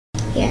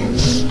Yeah.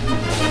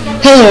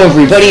 Hello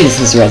everybody, this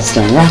is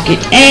Redstone Rocket,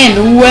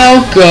 and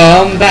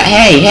welcome back.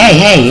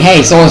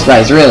 Hey,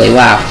 SolarSPICE, really,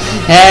 wow.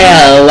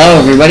 Hello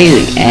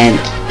everybody, and,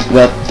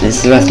 well,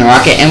 this is Redstone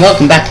Rocket, and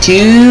welcome back to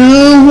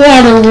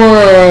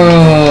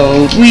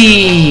Waterworld!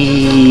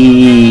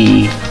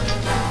 Whee!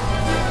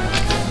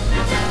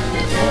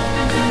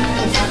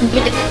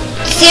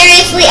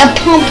 Seriously, a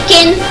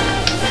pumpkin?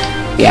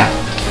 Yeah.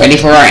 Ready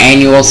for our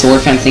annual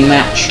sword fencing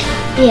match?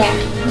 Yeah.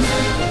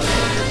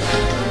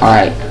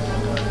 Alright.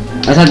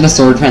 Let's have the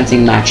sword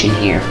fencing match in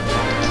here.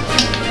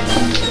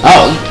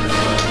 Oh!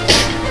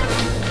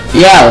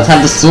 Yeah, let's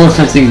have the sword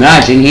fencing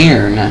match in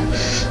here. In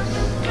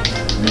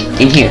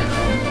here.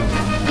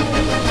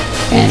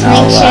 And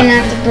I'll, make sure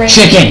not to break.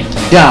 Chicken!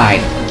 Die!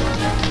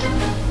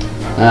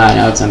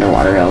 No, it's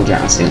underwater. It'll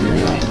drown soon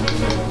anyway.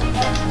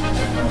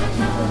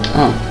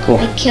 Oh, cool.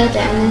 I killed it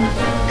and then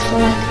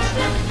collect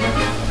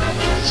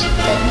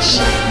the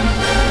shit.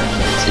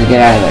 So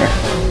get out of there.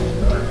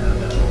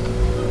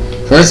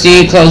 First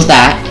you close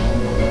that.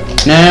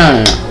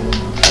 No.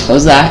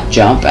 Close that.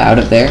 Jump out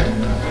of there.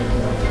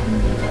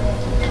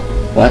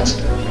 What?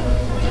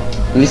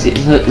 Let me see.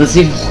 Let's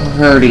see if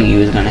hurting you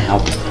is gonna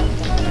help.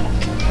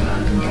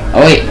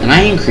 Oh wait, am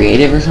I in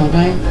creative or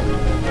something?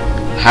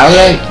 How did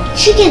I?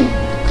 Chicken.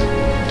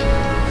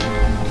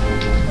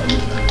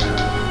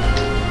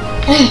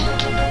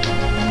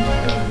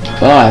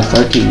 Well, I have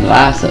 13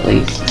 glass at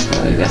least,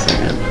 so I guess I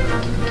can.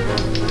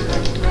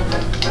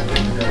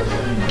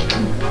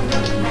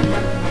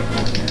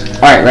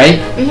 Alright, ready?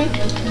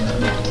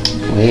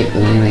 Wait,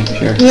 let me make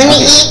sure.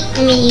 Let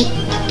me eat.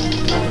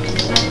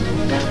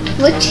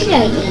 What should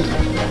I eat?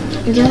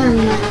 I don't have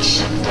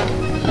much.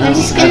 I'm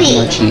just gonna eat.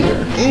 Much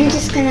either. I'm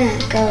just gonna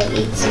go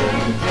eat some.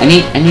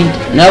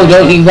 No,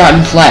 don't eat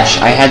rotten flesh.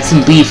 I had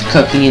some beef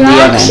cooking in the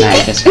oven.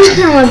 I just.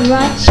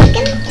 Raw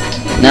chicken?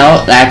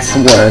 No, that's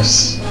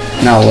worse.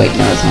 No, wait,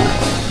 no, it's not.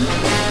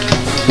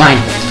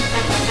 Mine.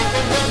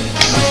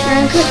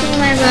 I'm cooking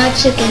my raw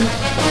chicken.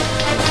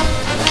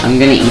 I'm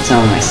gonna eat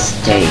some of my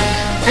steak.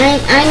 I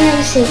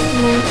never said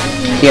more.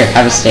 Here,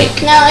 have a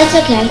steak. No, it's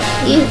okay.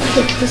 You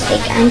pick the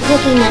steak. I'm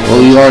cooking my.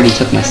 Well, you already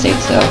took my steak,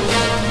 so.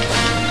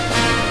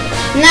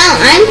 No,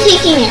 I'm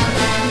taking it.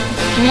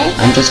 Okay?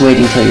 I'm just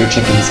waiting till your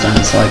chicken's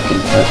done so I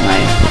can put my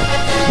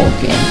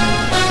pork in.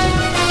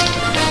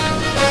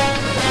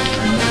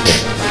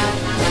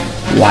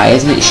 Why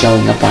isn't it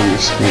showing up on your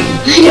screen?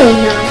 I don't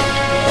know.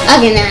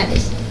 Okay, now it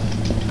is.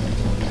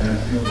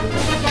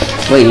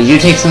 Wait, did you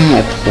take some of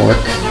my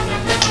pork?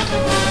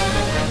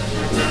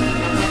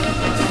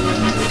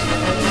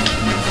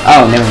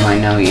 Oh, never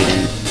mind. No, you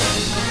didn't.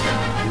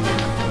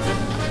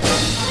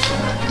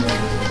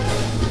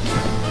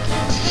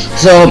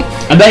 So,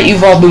 I bet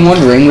you've all been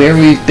wondering where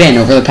we've been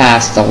over the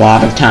past a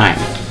lot of time.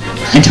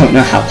 I don't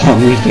know how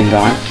long we've been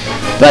gone.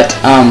 But,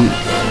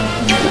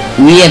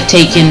 we have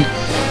taken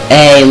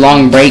a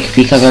long break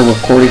because our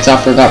recording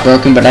software got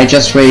broken, but I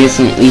just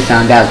recently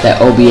found out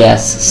that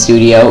OBS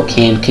Studio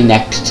can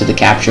connect to the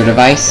capture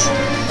device.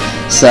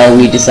 So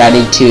we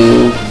decided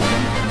to,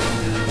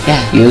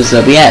 use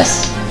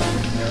OBS.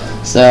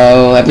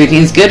 So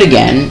everything's good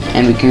again,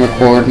 and we can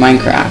record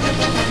Minecraft.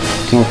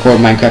 We can record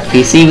Minecraft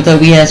PC with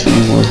OBS, we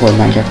can record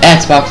Minecraft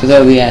Xbox with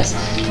OBS.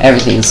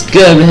 Everything's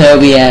good with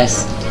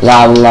OBS.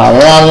 La la la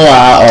la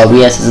la.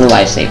 OBS is a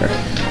lifesaver.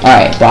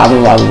 Alright, blah blah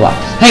blah blah blah.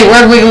 Hey,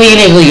 where'd Wiggly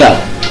and Iggly go?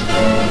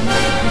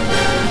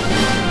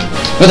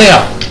 Where'd they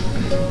go?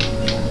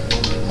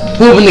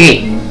 Who opened the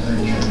gate?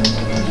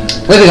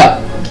 Where'd they go?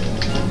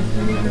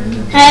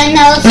 I don't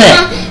know.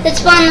 Let's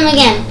spawn them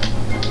again.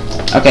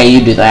 Okay, you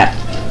do that.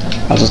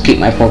 I'll just keep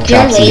my pork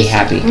chops and be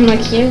happy. I'm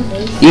like, you're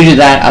lazy. You do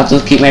that. I'll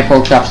just keep my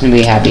pork chops and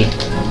be happy.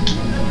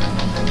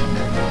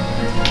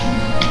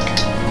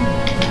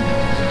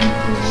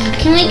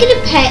 Can we get a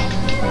pet?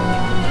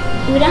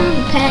 We don't have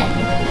a pet.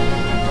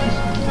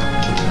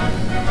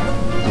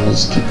 I'll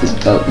just keep this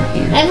boat in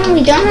here. Evan,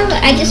 we don't have.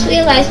 I just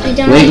realized we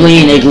don't. Wiggly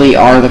and Iggly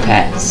are the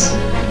pets.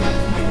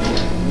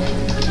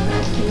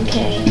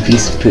 Okay. You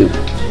piece of poop.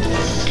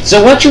 So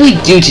what should we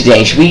do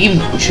today? Should we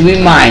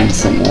mine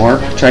some more?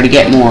 Try to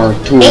get more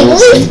tools.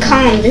 Iggly's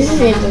calm. This is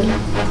Iggly.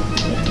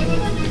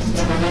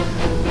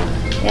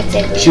 That's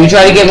Iggly. Should we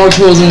try to get more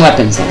tools and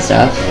weapons and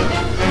stuff?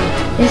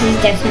 This is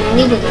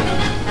definitely Iggly.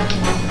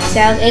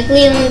 So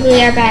Iggly and Wiggly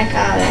are back.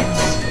 Oh,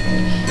 that's.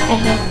 I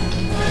hope.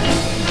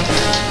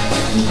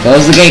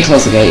 Close the gate.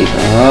 Close the gate.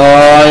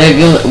 Oh,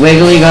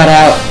 Wiggly got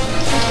out.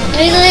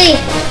 Wiggly.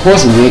 Of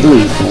course,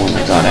 Wiggly's the one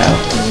that got out.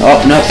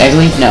 Oh no,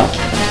 Iggly, no.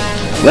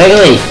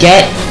 Wiggly,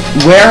 get.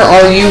 Where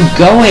are you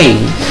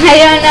going? I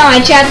don't know. I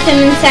trapped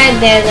him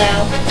inside there,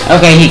 though.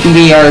 Okay, he can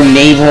be our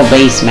naval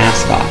base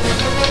mascot.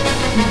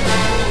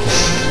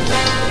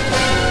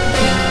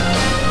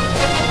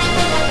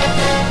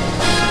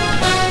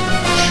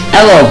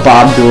 Hello,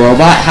 Bob the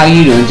Robot. How are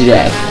you doing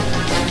today?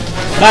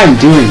 I'm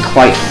doing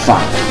quite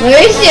fine.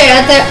 Where is your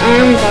other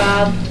arm,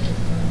 Bob?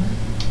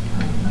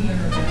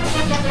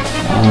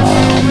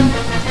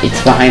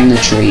 It's behind the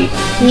tree.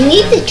 We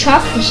need to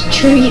chop this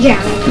tree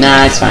down.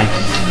 Nah, it's fine.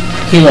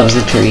 He loves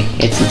the tree.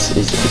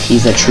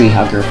 He's a tree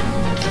hugger.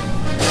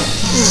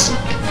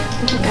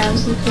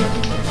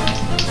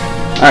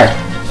 Alright.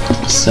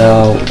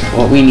 So,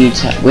 what we need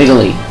to...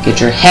 Wiggly,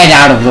 get your head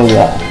out of the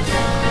wall.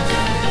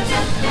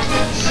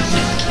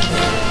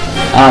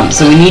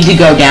 So we need to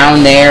go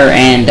down there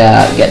and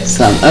get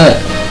some...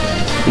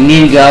 we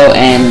need to go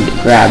and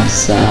grab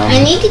some...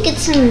 I need to get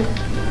some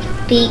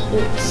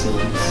beetroot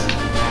seeds.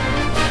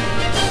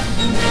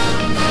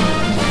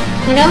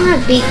 I don't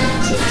have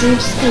beetroot seeds. I'm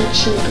just gonna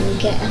cheat and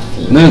get a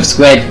few. Move,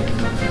 Squid.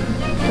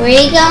 Where are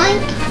you going?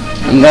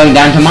 I'm going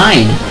down to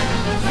mine.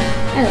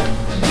 Oh.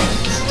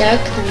 It's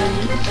dark tonight.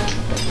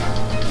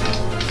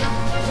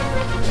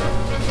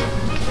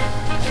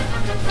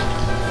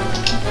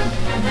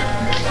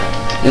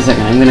 Just a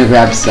second, I'm gonna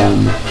grab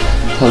some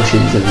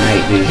potions of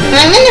night vision.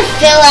 I'm gonna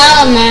fill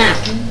out a map.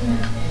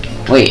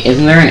 Wait,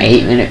 isn't there an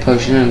 8-minute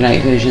potion of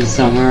night vision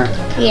somewhere?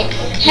 Yeah.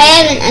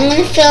 Hey Evan, I'm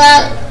gonna fill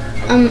out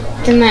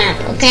the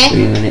map, okay?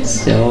 3 minutes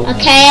still.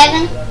 Okay,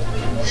 Evan?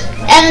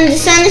 Evan, the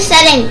sun is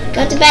setting.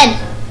 Go to bed.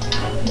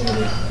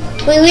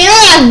 Wait, we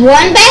only have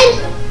one bed?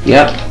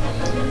 Yep.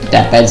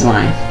 That bed's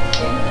mine.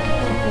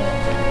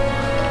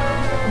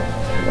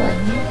 What?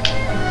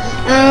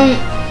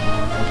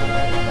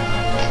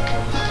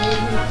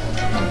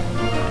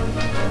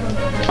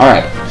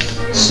 Alright.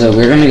 So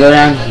we're gonna go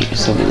down here.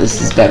 So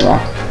this is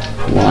bedrock.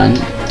 1,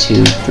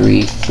 2,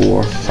 3,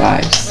 4,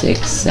 5,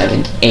 6,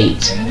 7,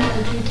 8.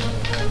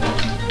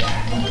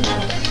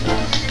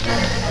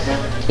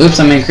 Oops,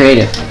 I'm in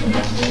creative.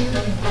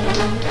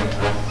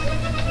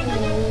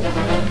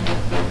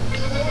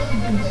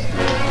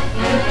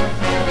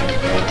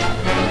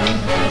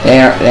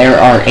 There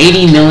are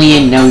 80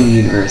 million known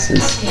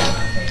universes.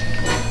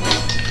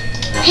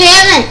 Hey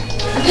Evan,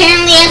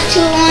 apparently I have 2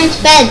 orange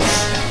beds.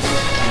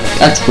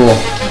 That's cool.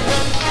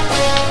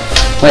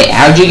 Wait,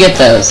 how'd you get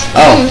those?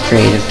 Oh,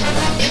 creative.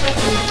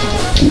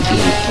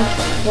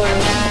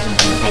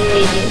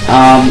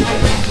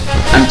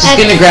 I'm just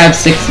gonna grab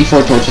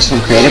 64 torches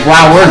from creative.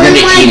 Wow, we're good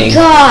at cheating.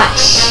 Oh my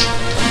gosh!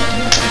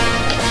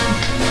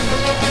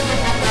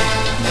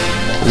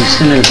 I'm just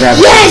gonna grab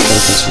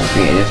torches from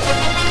creative.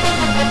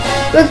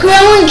 We're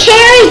growing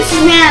carrots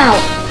now!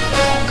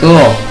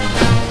 Cool.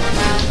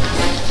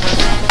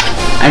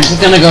 I'm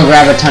just gonna go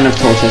grab a ton of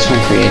torches from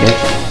creative.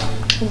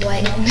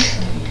 What?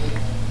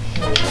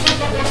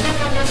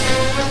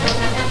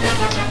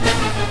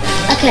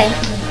 Okay.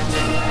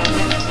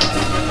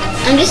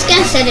 I'm just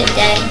gonna set it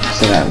dead.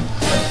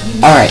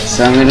 Alright,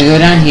 so I'm gonna go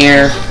down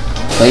here,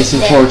 place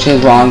some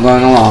torches while I'm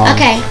going along.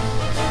 Okay.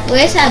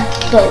 Where's that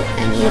boat?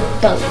 I need a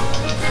boat.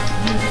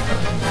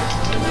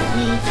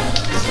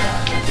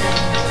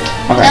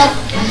 Okay. Nope.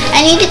 I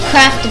need to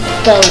craft a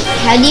boat.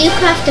 How do you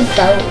craft a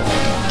boat?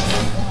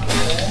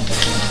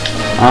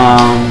 I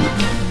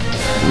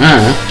don't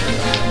know.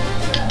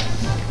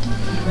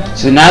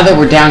 So now that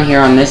we're down here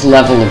on this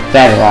level of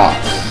bedrock,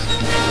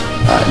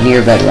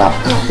 near bedrock,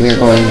 we're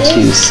going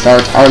to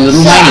start our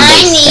little mining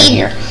base down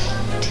here.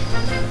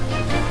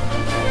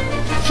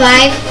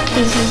 5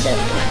 pieces of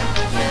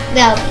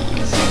that'll be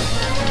easy.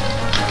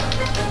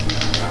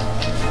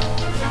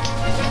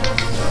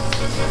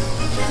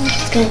 I'm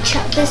just gonna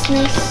chop this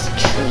nice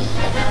tree.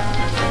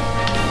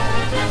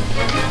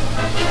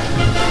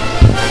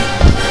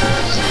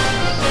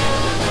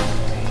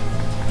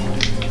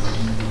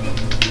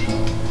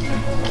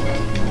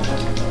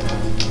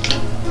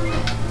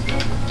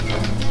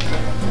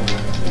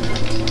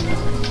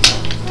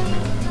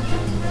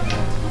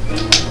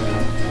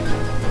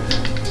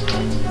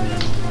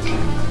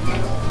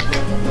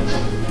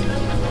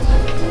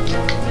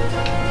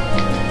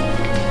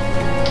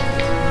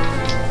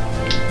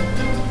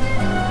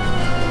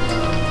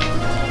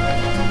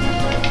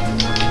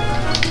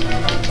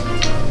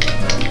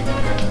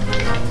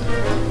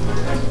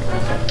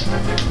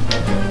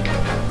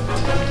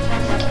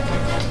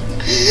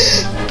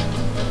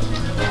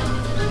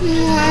 I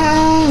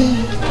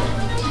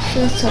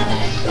feel so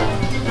bad.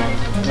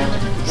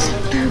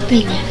 Stop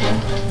burping, Evan.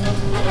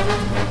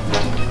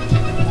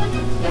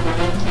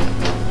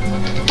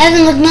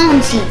 Evan, look,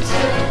 melon seeds.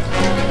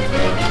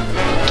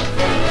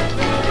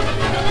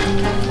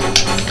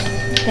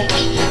 Okay.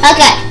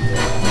 Okay.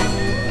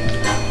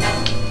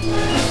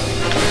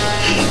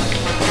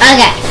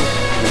 Okay.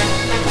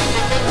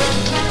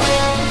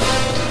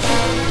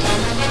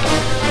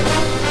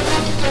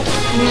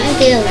 I'm gonna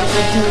do a little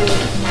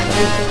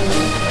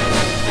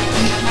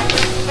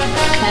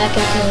back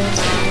until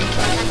it's done.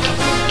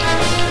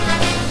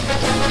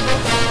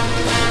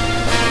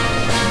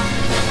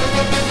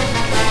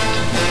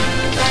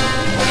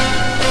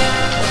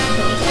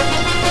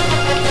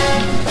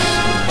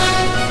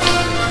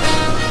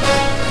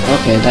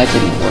 Okay, that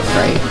didn't work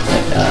right,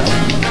 but,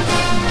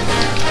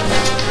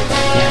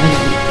 yeah,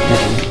 that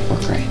didn't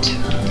work right.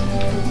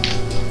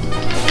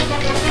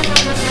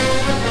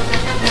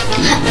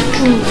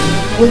 Come on,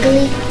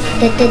 wiggly.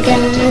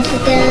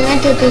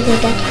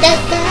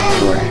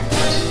 Correct.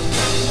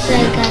 So I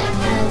got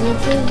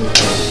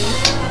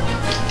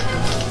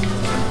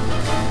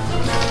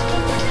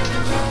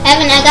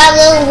Evan, I got a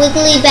little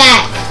wiggly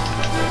back.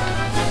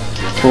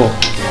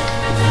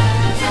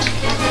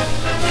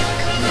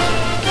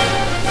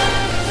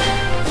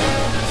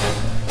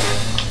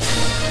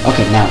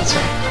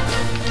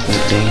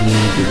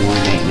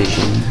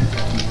 station.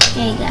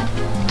 There you go. I'll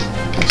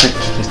put just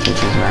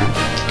switches around.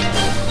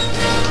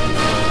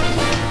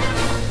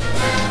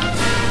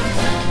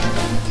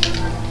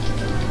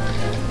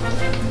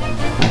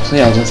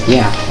 Actually, I'll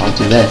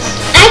do this.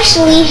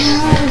 Actually,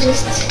 I'll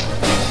just...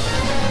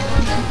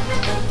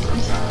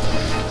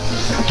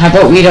 How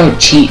about we don't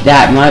cheat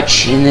that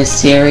much in this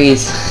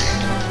series?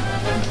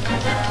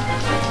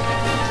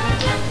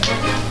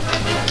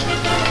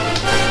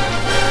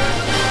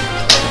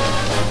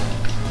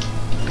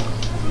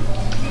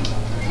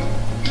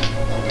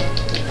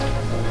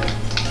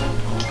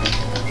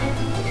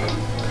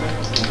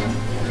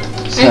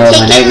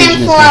 I'm taking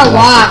them for a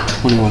walk.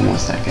 21 more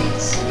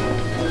seconds.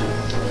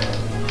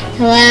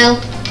 Hello?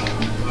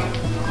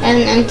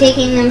 I'm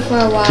taking them for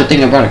a walk. Good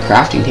thing I brought a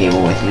crafting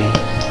table with me.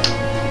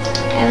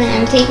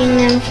 I'm taking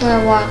them for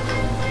a walk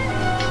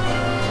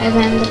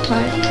around the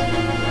park.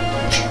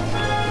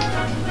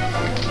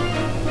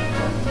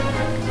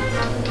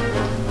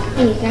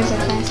 Oh, you guys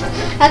are fast.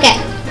 Okay.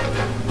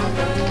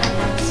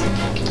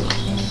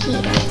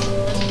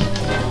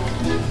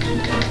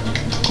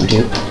 We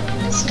do.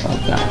 So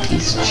I've got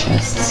these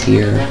chests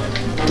here.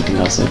 We can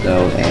also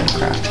go and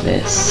craft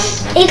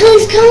this.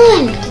 Igloo's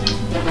gone!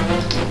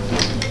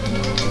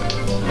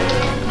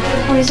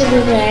 Where's the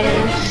Google? I don't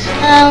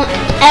know.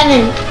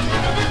 Evan,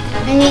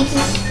 I need to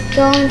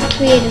go into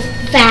creative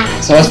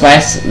fast.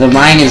 SolarSPICE, the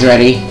mine is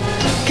ready.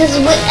 Because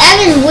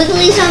Evan,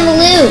 Wiggly's on the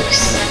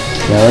loose.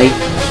 Really?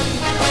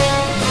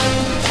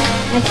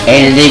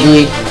 And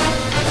Iggly?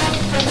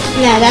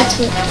 No, that's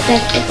what.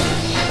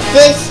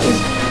 This is.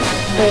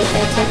 Wait,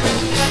 that's it.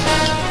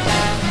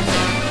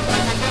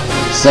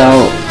 So.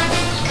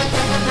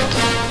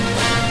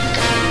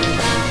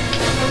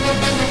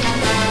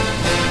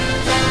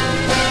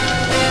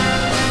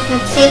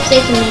 Let's see if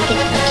they can make it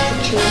up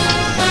the tree.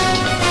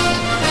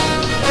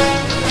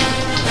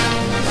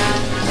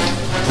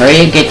 Hurry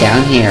and get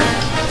down here.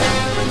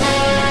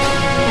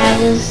 I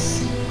was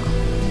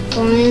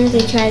going to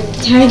try to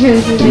tie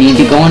them to the We need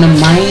tree. to go on a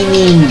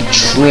mining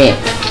trip.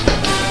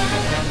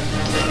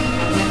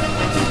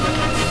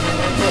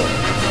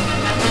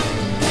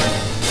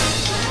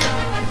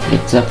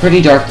 It's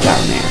pretty dark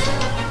down there.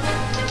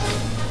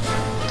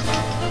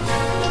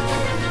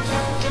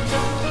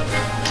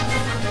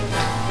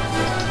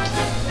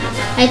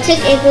 I took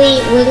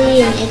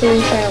Wiggly and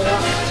Iggly for a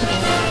walk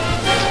today.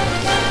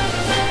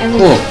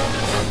 Cool.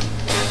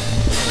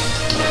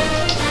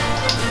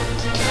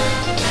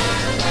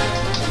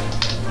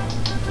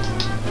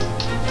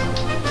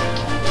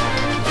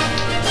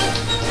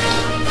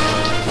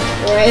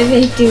 What are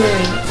they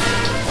doing?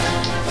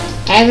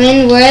 Evan,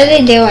 what are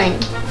they doing?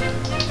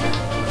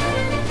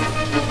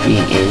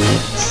 Being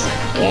idiots.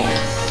 Yes.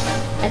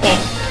 Okay.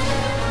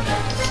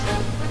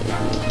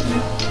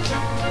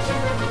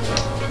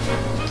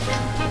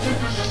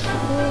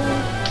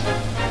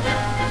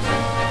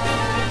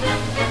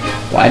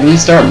 Why do we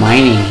start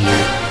mining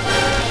here?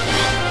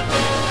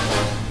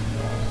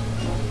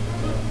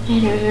 I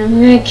don't know.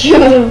 We're gonna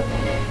kill.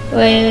 Well,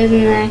 it was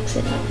an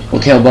accident.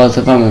 We'll kill both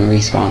of them and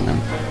respawn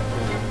them.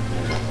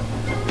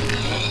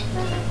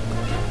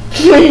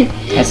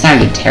 That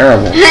sounded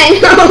terrible. I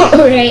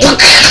know, right?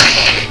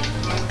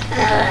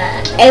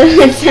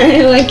 It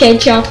sounded like I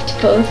chopped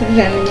both of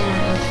them in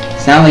half.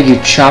 It sounded like you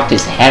chopped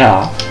his head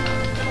off.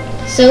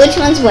 So which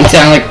one's It what?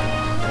 sounded like.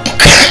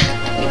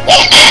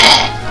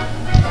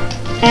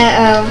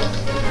 Uh-oh.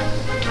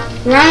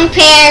 Wrong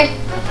pair.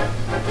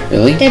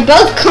 Really? They're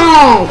both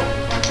calm.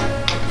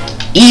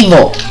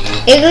 Evil!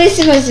 Iggly's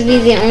supposed to be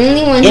the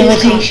only one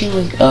who's calm. Imitation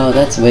with. Oh,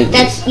 that's Wiggly.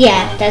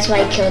 That's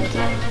why I killed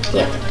the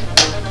other.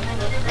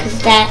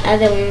 Because that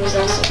other one was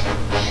also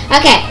calm.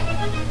 Okay.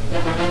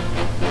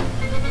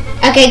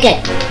 Okay, good.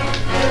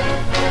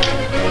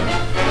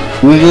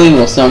 Wiggly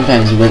will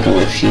sometimes wiggle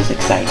if she's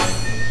excited.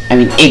 I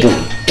mean, Iggly.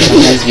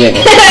 Sometimes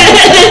wiggle.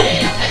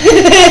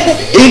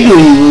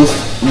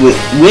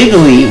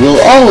 Wiggly will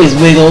always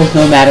wiggle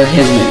no matter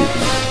his mood.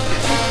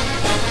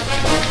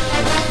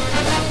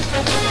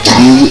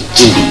 You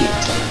idiot.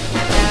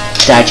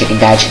 Die chicken,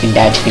 die chicken,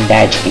 die chicken,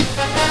 die chicken.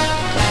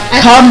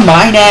 Come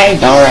mine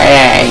egg,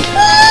 alright.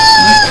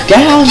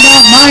 Down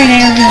that mine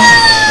area.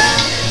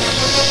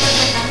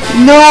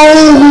 No!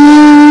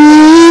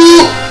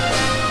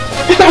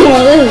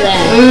 What was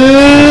that?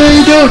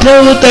 I don't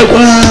know what that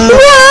was.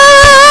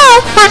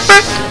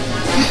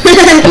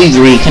 Please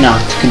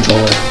reconnect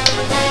controller.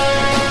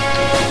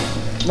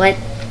 What?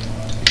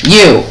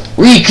 You!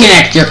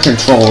 Reconnect your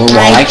controller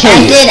while I kill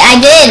you. I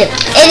did!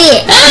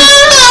 Idiot!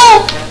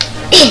 No!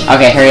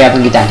 Okay, hurry up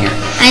and get down here.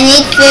 I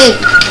need food.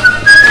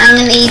 I'm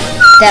gonna eat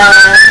the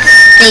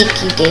steak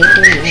you gave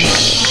me.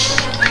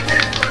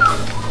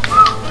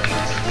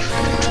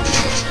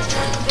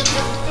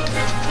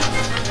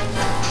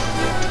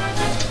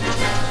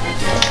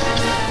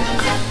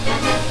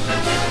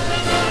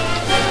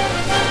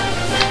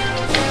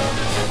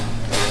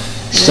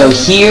 So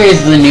here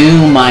is the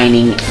new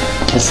mining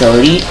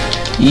facility.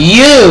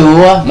 You,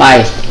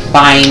 my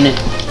fine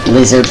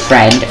lizard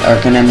friend, are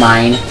gonna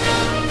mine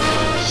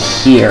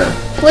here.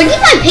 Where did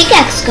my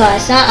pickaxe go? I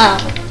saw. Oh.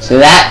 So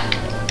that,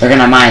 we're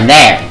gonna mine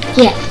there.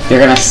 Yeah. You're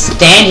gonna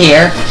stand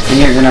here, and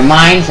you're gonna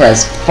mine for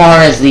as far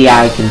as the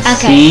eye can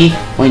see.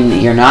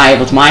 When you're not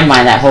able to mine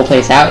that whole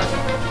place out.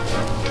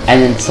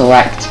 And then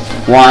select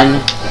 1,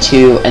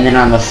 2, and then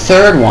on the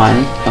third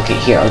one, okay,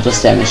 here, I'll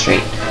just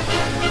demonstrate.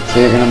 So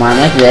you're gonna mine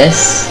like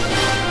this.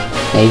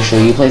 Make sure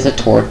you place a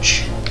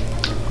torch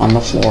on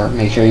the floor.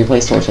 Make sure you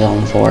place torches on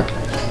the floor.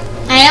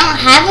 I don't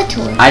have a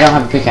torch. I don't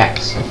have a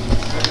pickaxe.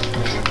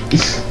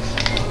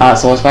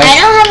 SolarSPICE? I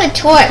don't have a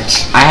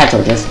torch. I have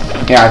torches.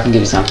 Here, I can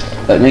give you some.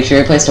 But make sure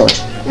you place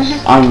torch.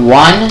 On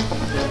 1,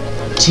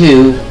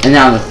 2, and then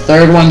on the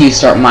third one you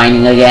start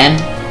mining again.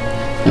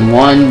 And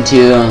 1,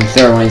 2, and the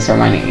third one you start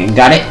mining again.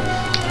 Got it?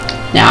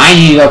 Now I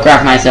need to go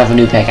craft myself a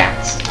new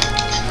pickaxe.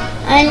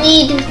 I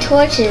need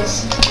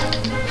torches.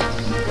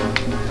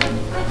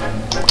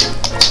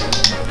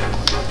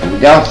 There we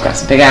go. Got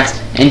some pickaxe.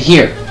 And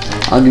here,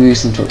 I'll give you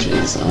some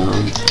torches.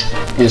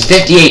 There's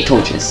 58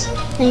 torches.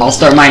 I'll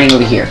start mining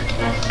over here.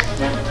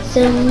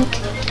 So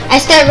I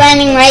start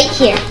mining right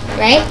here,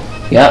 right?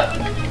 Yep.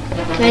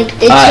 Like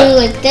the two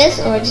like this,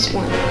 or just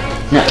one?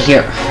 No,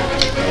 here.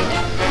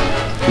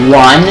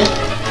 1,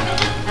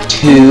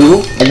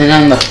 2, and then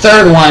on the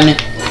third one,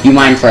 you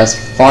mine for as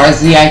far as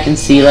the eye can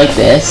see, like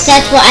this.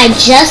 That's what I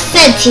just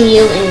said to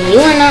you, and you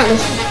are not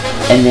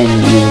listening. And then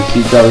you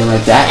keep going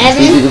like that. And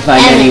see if you can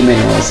find any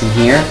minerals in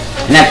here.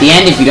 And at the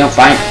end, if you don't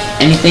find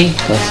anything,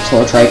 place a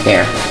torch right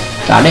there.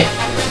 Got it?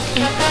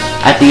 Okay.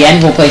 At the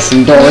end, we'll place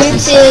some doors and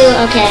stuff.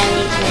 Okay, I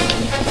need to.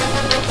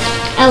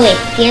 Oh wait,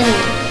 the other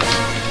one.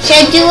 Should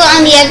I do it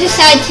on the other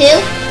side too?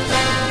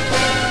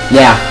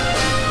 Yeah.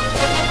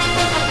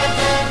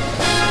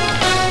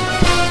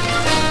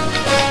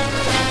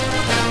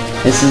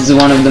 This is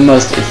one of the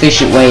most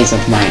efficient ways of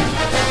mining.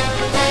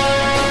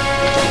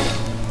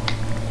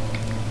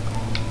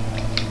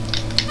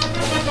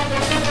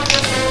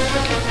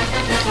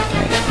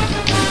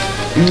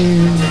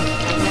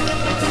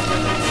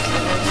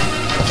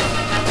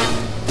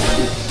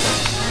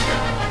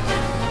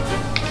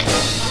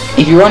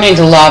 If you run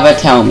into lava,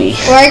 tell me.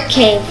 Or a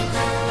cave.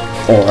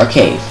 Or a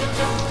cave.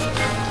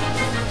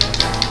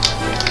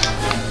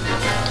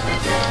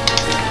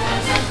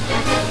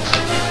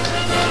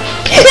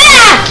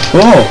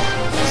 Whoa!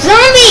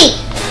 Zombie!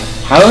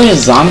 How did a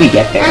zombie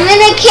get there? I'm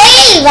in a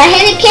cave! I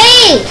hit a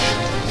cave!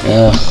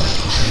 Ugh.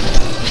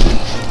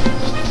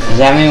 Does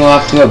that mean we'll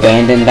have to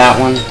abandon that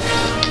one?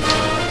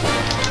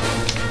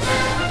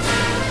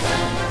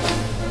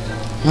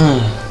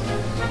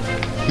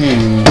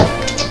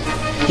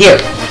 Here!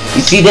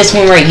 You see this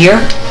one right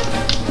here?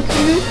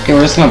 Okay,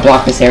 we're just gonna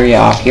block this area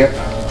off here.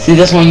 See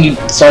this one you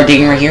start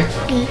digging right here?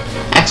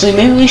 Actually,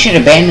 maybe we should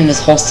abandon this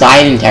whole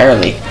side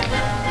entirely.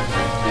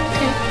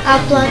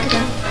 I'll block it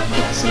up.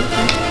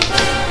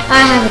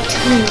 I have a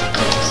ton of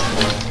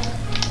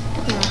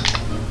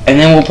cobblestone. And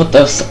then we'll put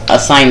a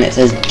sign that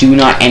says "Do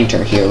not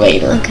enter" here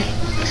later. Okay.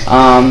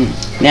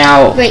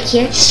 Now. Right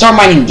here. Start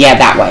mining. Yeah,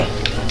 that way.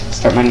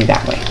 Start mining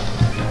that way.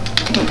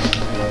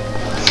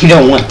 You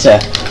don't want to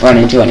run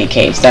into any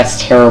caves. That's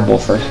terrible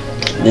for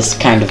this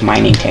kind of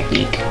mining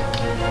technique.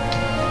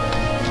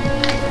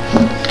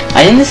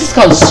 I think this is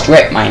called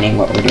strip mining.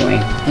 What we're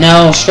doing.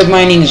 No, strip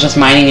mining is just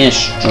mining in a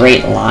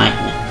straight line.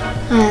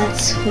 Oh,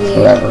 that's weird.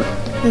 Forever.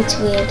 That's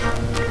weird.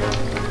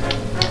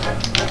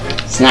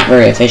 It's not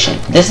very efficient.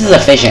 This is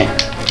efficient.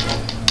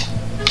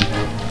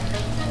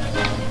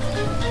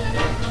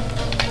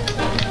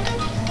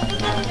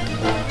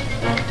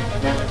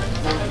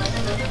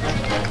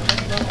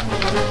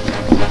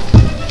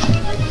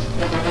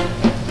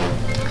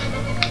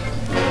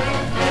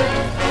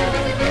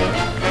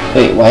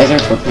 Wait, why is there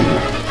purple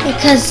here?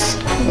 Because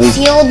it's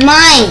the old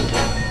mine.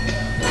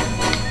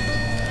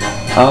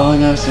 Oh,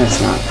 no, it's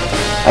not.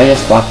 I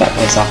just blocked that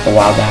place off a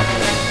while back.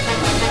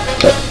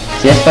 But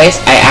see this place?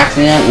 I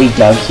accidentally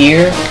dug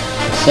here.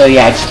 So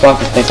yeah, I just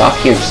blocked this place off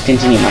here. Just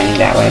continue mining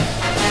that way.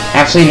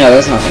 Actually, no,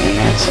 there's nothing in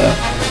there, so.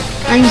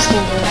 I'm just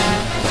gonna do it.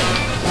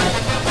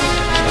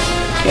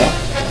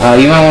 Yeah.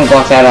 You might want to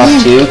block that off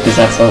too,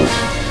 because that's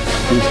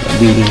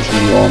leading to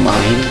your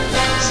mine.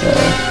 So.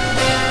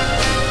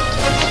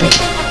 Okay.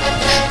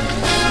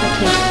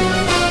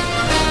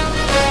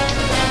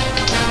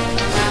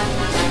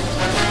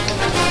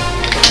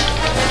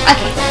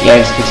 Yeah,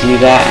 just continue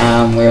that.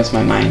 Where's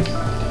my mine?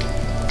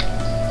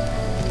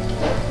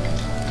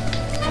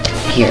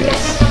 Here it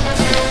is.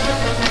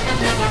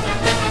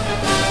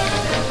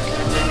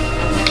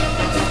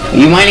 Are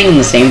you mining in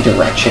the same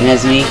direction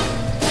as me?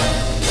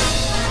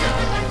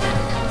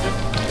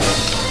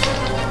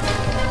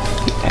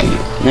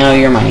 No,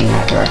 you're mining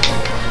that direction.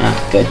 Ah,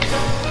 good.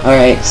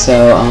 Alright,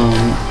 so,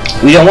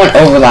 we don't want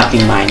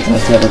overlapping mines.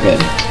 That's never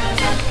good.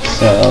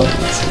 So,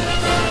 let's see.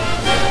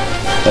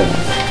 Good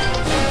one.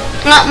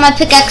 Oh, my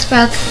pickaxe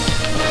broke.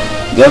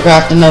 Go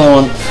craft another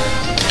one.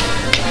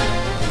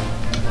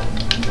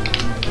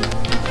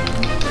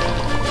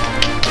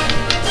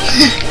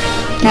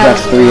 You got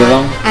 3 of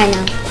them? I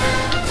know.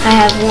 I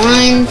have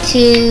 1,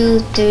 2,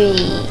 3.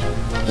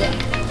 Yeah.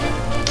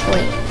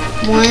 Wait.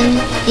 1.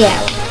 Yeah,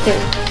 3.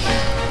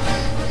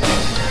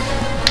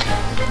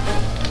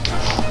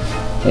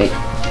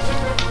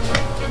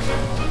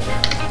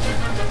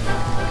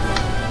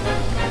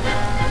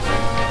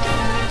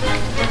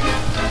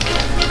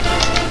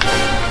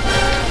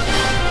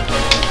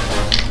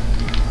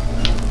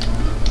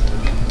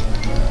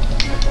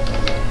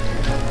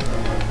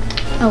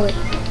 Oh wait.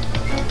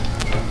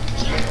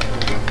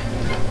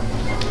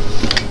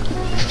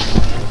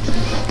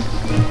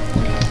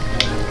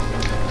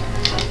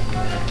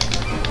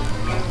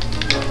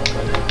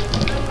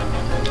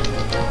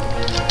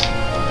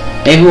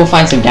 Maybe we'll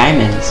find some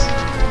diamonds.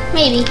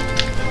 Maybe.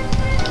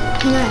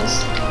 Who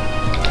knows?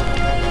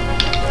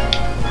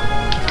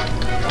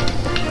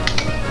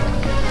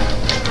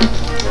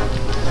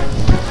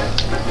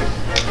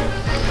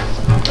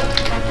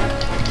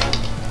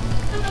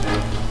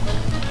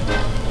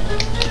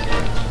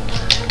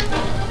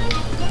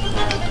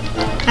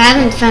 I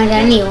haven't found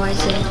any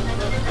ores yet.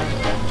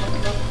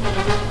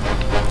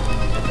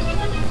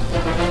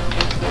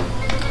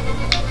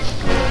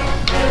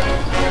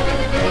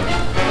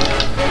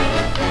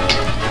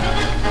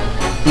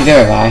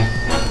 Neither have I.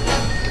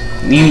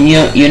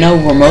 You know,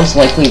 we're most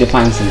likely to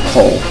find some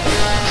coal.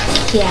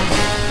 Yeah.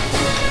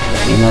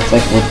 I mean, that's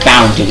like, we're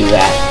bound to do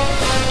that.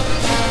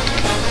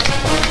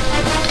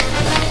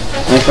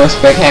 My first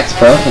pickaxe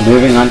broke, I'm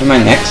moving on to my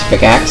next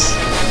pickaxe.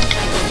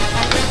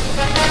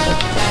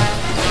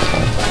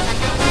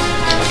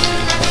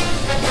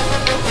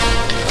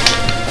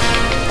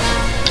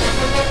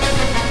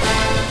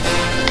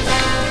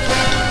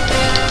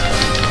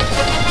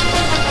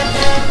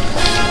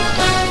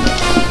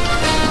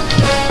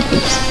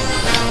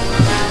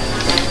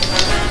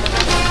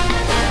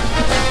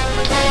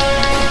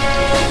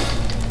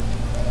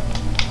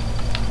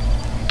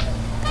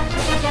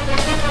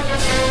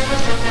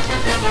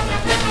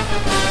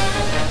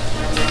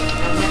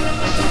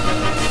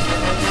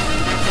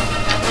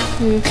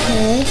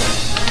 Okay.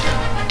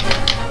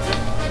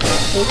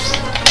 Oops.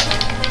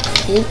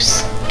 Oops.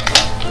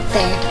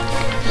 There.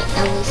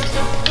 Almost.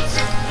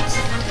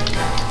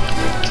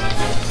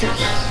 3.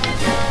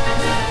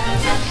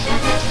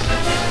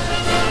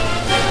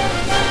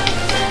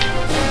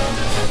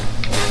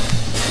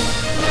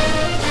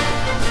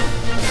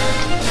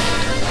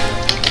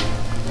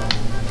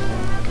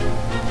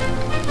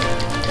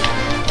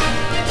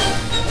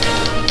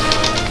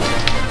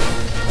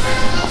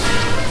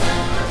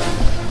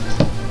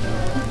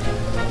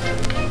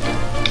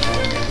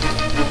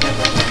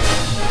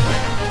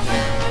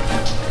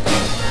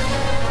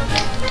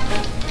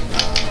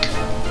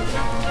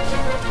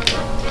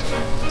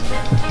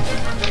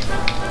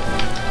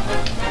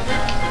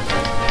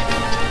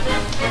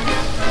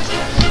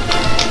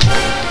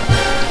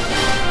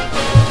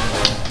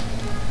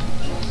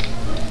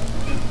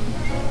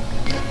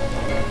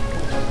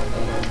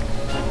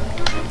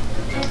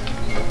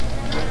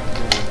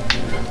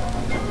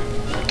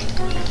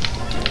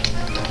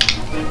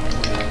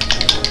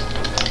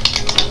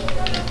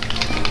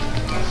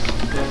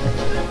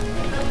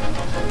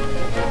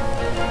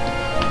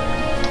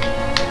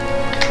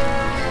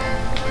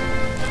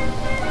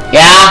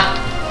 Yeah?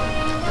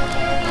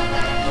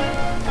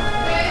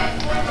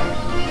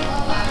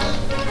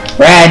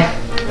 Red.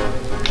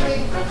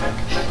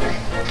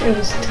 It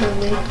was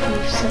totally your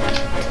subject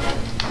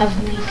of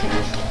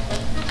Minecraft.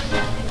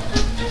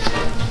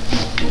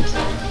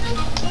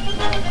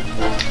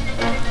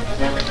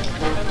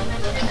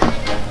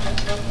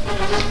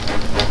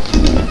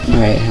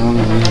 Alright, how long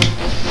are we on?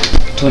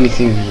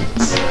 23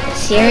 minutes.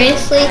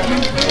 Seriously?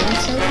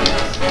 That's so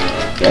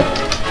fast. Yep.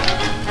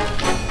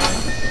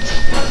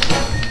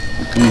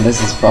 And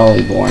this is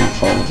probably boring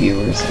for all the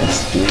viewers.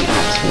 Us doing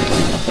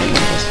absolutely nothing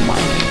and just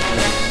mining.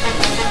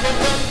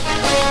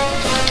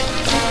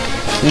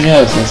 Who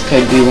knows, this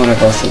could be one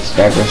of our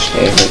subscribers'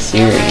 favorite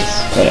series,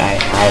 but I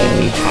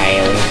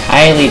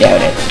highly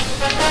doubt it.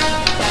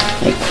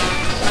 Like,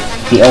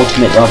 the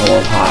ultimate level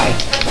of high.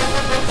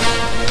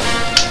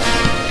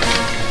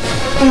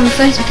 Oh, my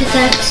first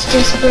pickaxe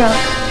just broke.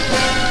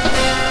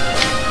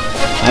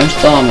 I'm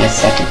still on my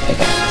second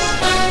pickaxe.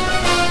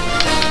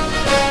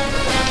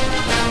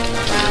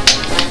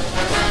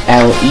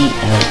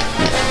 L-E-L.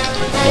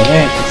 What did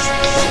I just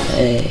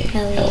say?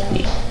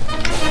 L-E.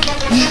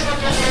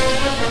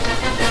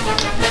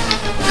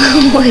 Oh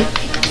my.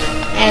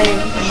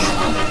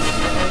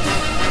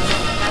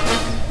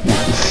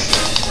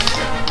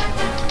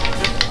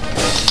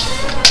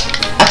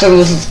 After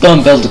this, let's go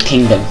and build a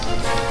kingdom.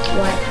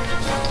 What?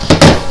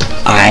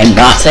 I'm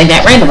not saying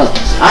that randomly.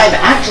 I've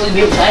actually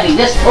been planning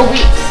this for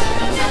weeks.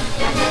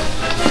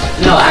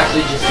 No,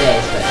 actually just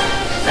days, but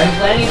I've been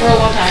planning for a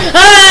long time.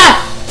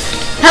 Ah!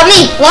 Help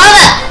me!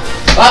 Lava!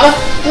 Lava?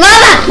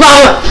 Lava!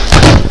 Lava!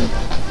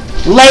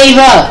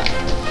 Lava!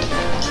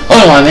 Oh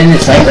no, I'm in the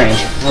sight range.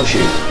 Oh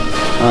shoot.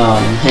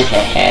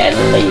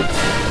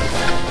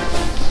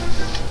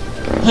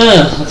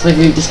 Lava. Looks like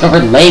we've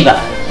discovered lava.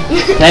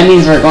 That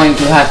means we're going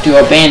to have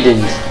to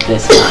abandon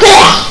this time.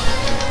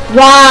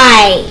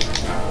 Why?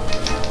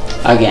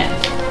 Again.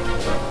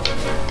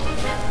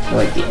 For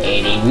like the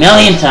 80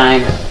 millionth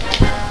time.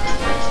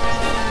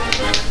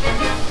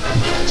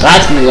 So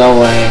that's gonna go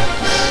away.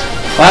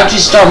 Why don't you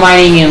start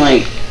mining in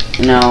like,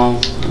 no,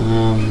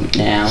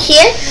 now.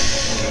 Here?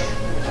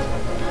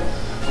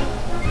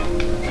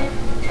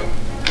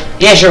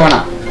 Yeah, sure, why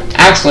not?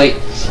 Actually,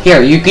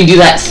 here, you can do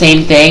that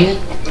same thing,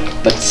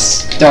 but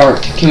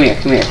start, come here.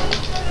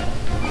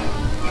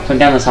 Come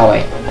down this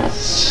hallway.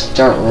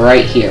 Start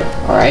right here,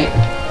 alright?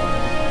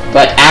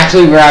 But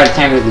actually, we're out of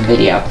time with the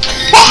video.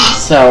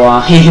 So,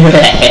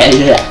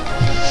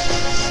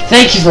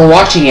 thank you for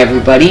watching,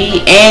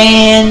 everybody,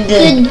 and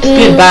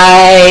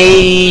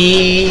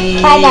goodbye.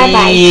 Bye.